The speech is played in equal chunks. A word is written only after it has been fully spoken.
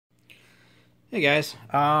Hey guys,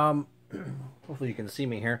 hopefully you can see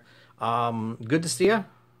me here. Good to see you.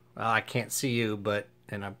 I can't see you,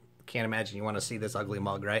 and I can't imagine you want to see this ugly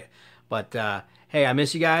mug, right? But hey, I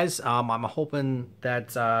miss you guys. I'm hoping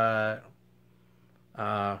that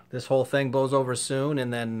this whole thing blows over soon,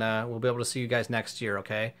 and then we'll be able to see you guys next year,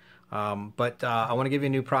 okay? But I want to give you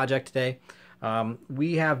a new project today.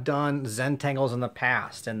 We have done Zentangles in the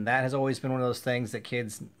past, and that has always been one of those things that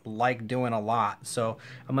kids like doing a lot. So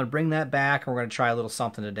I'm going to bring that back, and we're going to try a little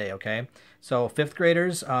something today, okay? So fifth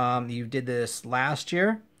graders, you did this last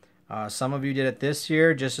year. Some of you did it this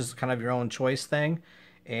year, just as kind of your own choice thing.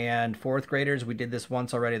 And fourth graders, we did this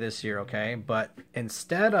once already this year, okay? But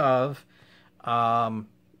instead of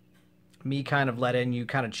me kind of letting you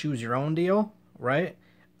kind of choose your own deal, right?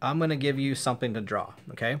 I'm going to give you something to draw,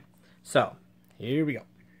 okay? So here we go.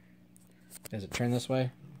 Does it turn this way?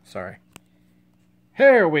 Sorry.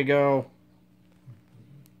 Here we go.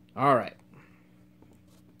 All right.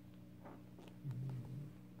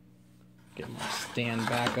 Get my stand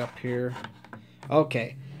back up here.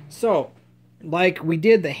 Okay. So, like we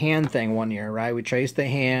did the hand thing one year, right? We traced the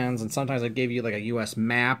hands, and sometimes I gave you like a U.S.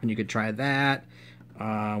 map, and you could try that.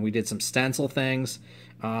 We did some stencil things.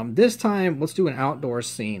 This time, let's do an outdoor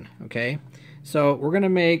scene, okay? So we're going to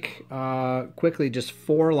make, quickly, just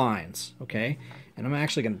 4 lines, okay? And I'm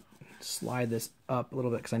actually going to slide this up a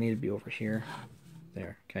little bit because I need to be over here.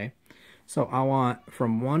 There, okay? So I want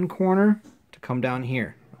from one corner to come down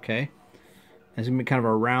here, okay? It's going to be kind of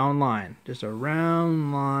a round line. Just a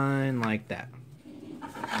round line like that.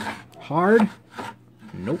 Hard?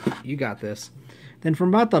 Nope, you got this. Then from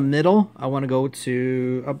about the middle, I want to go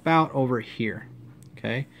to about over here,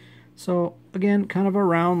 okay? So, again, kind of a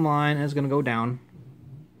round line is going to go down.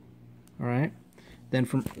 All right. Then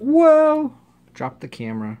from, whoa, drop the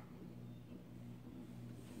camera.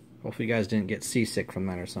 Hopefully you guys didn't get seasick from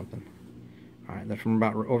that or something. All right, then from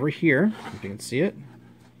about over here, if you can see it.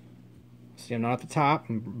 See, I'm not at the top,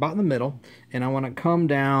 I'm about in the middle. And I want to come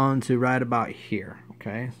down to right about here,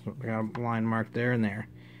 okay? So I got a line marked there and there.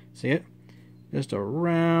 See it? Just a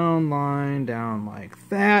round line down like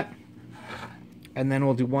that. And then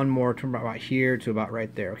we'll do one more from about here to about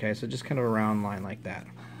right there, okay? So just kind of a round line like that,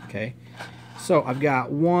 okay? So I've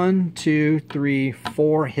got 1, 2, 3,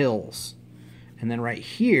 4 hills. And then right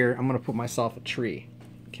here, I'm going to put myself a tree,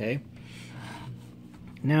 okay?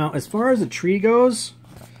 Now, as far as a tree goes,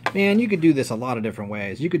 man, you could do this a lot of different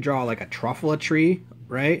ways. You could draw like a truffula tree,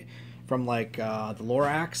 right? From like the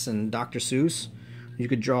Lorax and Dr. Seuss. You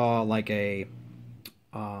could draw like a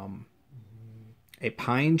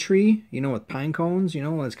pine tree, you know, with pine cones, you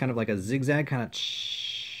know, it's kind of like a zigzag, kind of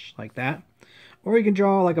like that. Or you can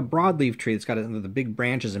draw like a broadleaf tree that's got the big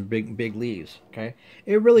branches and big leaves, okay?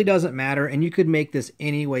 It really doesn't matter, and you could make this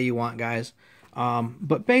any way you want, guys.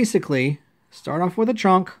 But basically, start off with a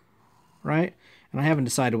trunk, right? And I haven't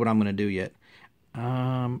decided what I'm going to do yet.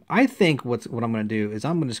 I think what I'm going to do is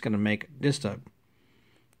I'm just going to make just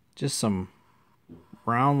some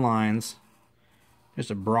round lines,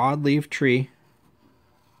 just a broadleaf tree.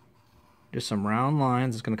 Just some round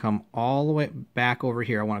lines. It's going to come all the way back over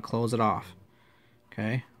here. I want to close it off.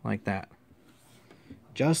 Okay, like that.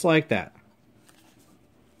 Just like that.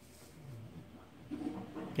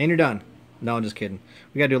 And you're done. No, I'm just kidding.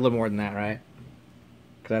 We got to do a little more than that, right?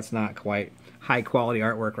 Because that's not quite high quality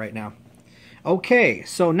artwork right now. Okay,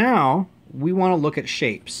 so now we want to look at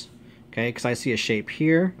shapes. Okay, because I see a shape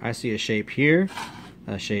here. I see a shape here.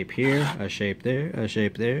 A shape here, a shape there, a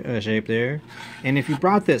shape there, a shape there. And if you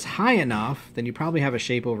brought this high enough, then you probably have a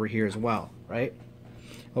shape over here as well, right?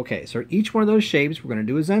 Okay, so each one of those shapes, we're going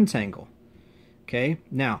to do a Zentangle. Okay,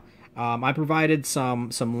 now, I provided some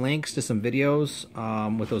links to some videos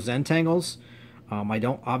with those Zentangles. I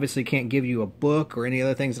obviously can't give you a book or any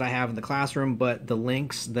other things that I have in the classroom, but the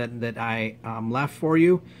links that I left for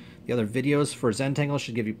you, the other videos for Zentangle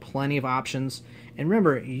should give you plenty of options. And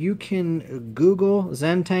remember, you can Google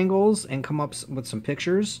Zentangles and come up with some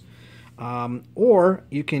pictures. Or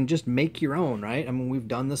you can just make your own, right? I mean, we've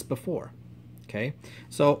done this before. Okay,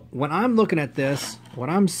 so when I'm looking at this, what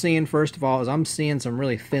I'm seeing, first of all, is I'm seeing some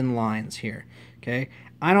really thin lines here. Okay,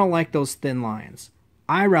 I don't like those thin lines.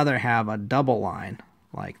 I rather have a double line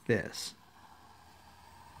like this.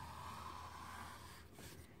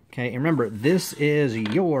 Okay, and remember, this is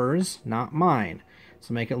yours, not mine.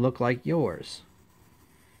 So make it look like yours.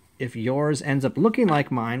 If yours ends up looking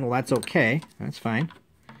like mine, well, that's okay. That's fine.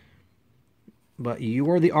 But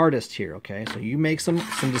you're the artist here, okay? So you make some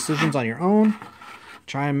decisions on your own.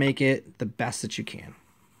 Try and make it the best that you can.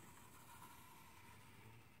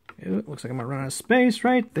 Ooh, it looks like I'm going to run out of space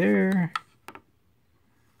right there.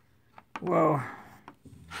 Whoa.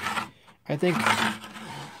 I think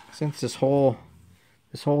since this whole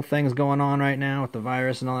thing's going on right now with the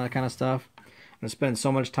virus and all that kind of stuff, I spend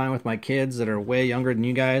so much time with my kids that are way younger than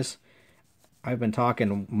you guys. I've been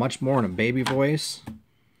talking much more in a baby voice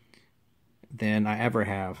than I ever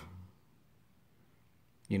have.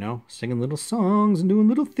 You know, singing little songs and doing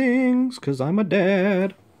little things because I'm a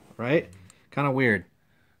dad, right? Kind of weird.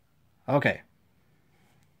 Okay.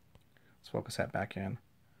 Let's focus that back in.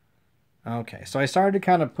 Okay, so I started to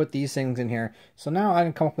kind of put these things in here. So now I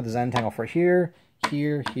can come up with a Zentangle for here,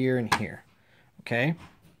 here, here, and here. Okay?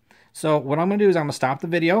 So what I'm going to do is I'm going to stop the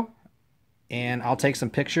video, and I'll take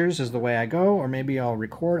some pictures as the way I go, or maybe I'll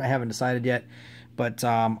record. I haven't decided yet, but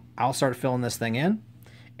I'll start filling this thing in.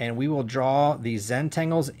 And we will draw the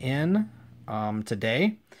Zentangles in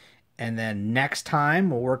today. And then next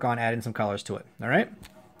time, we'll work on adding some colors to it. All right?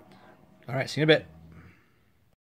 All right, see you in a bit.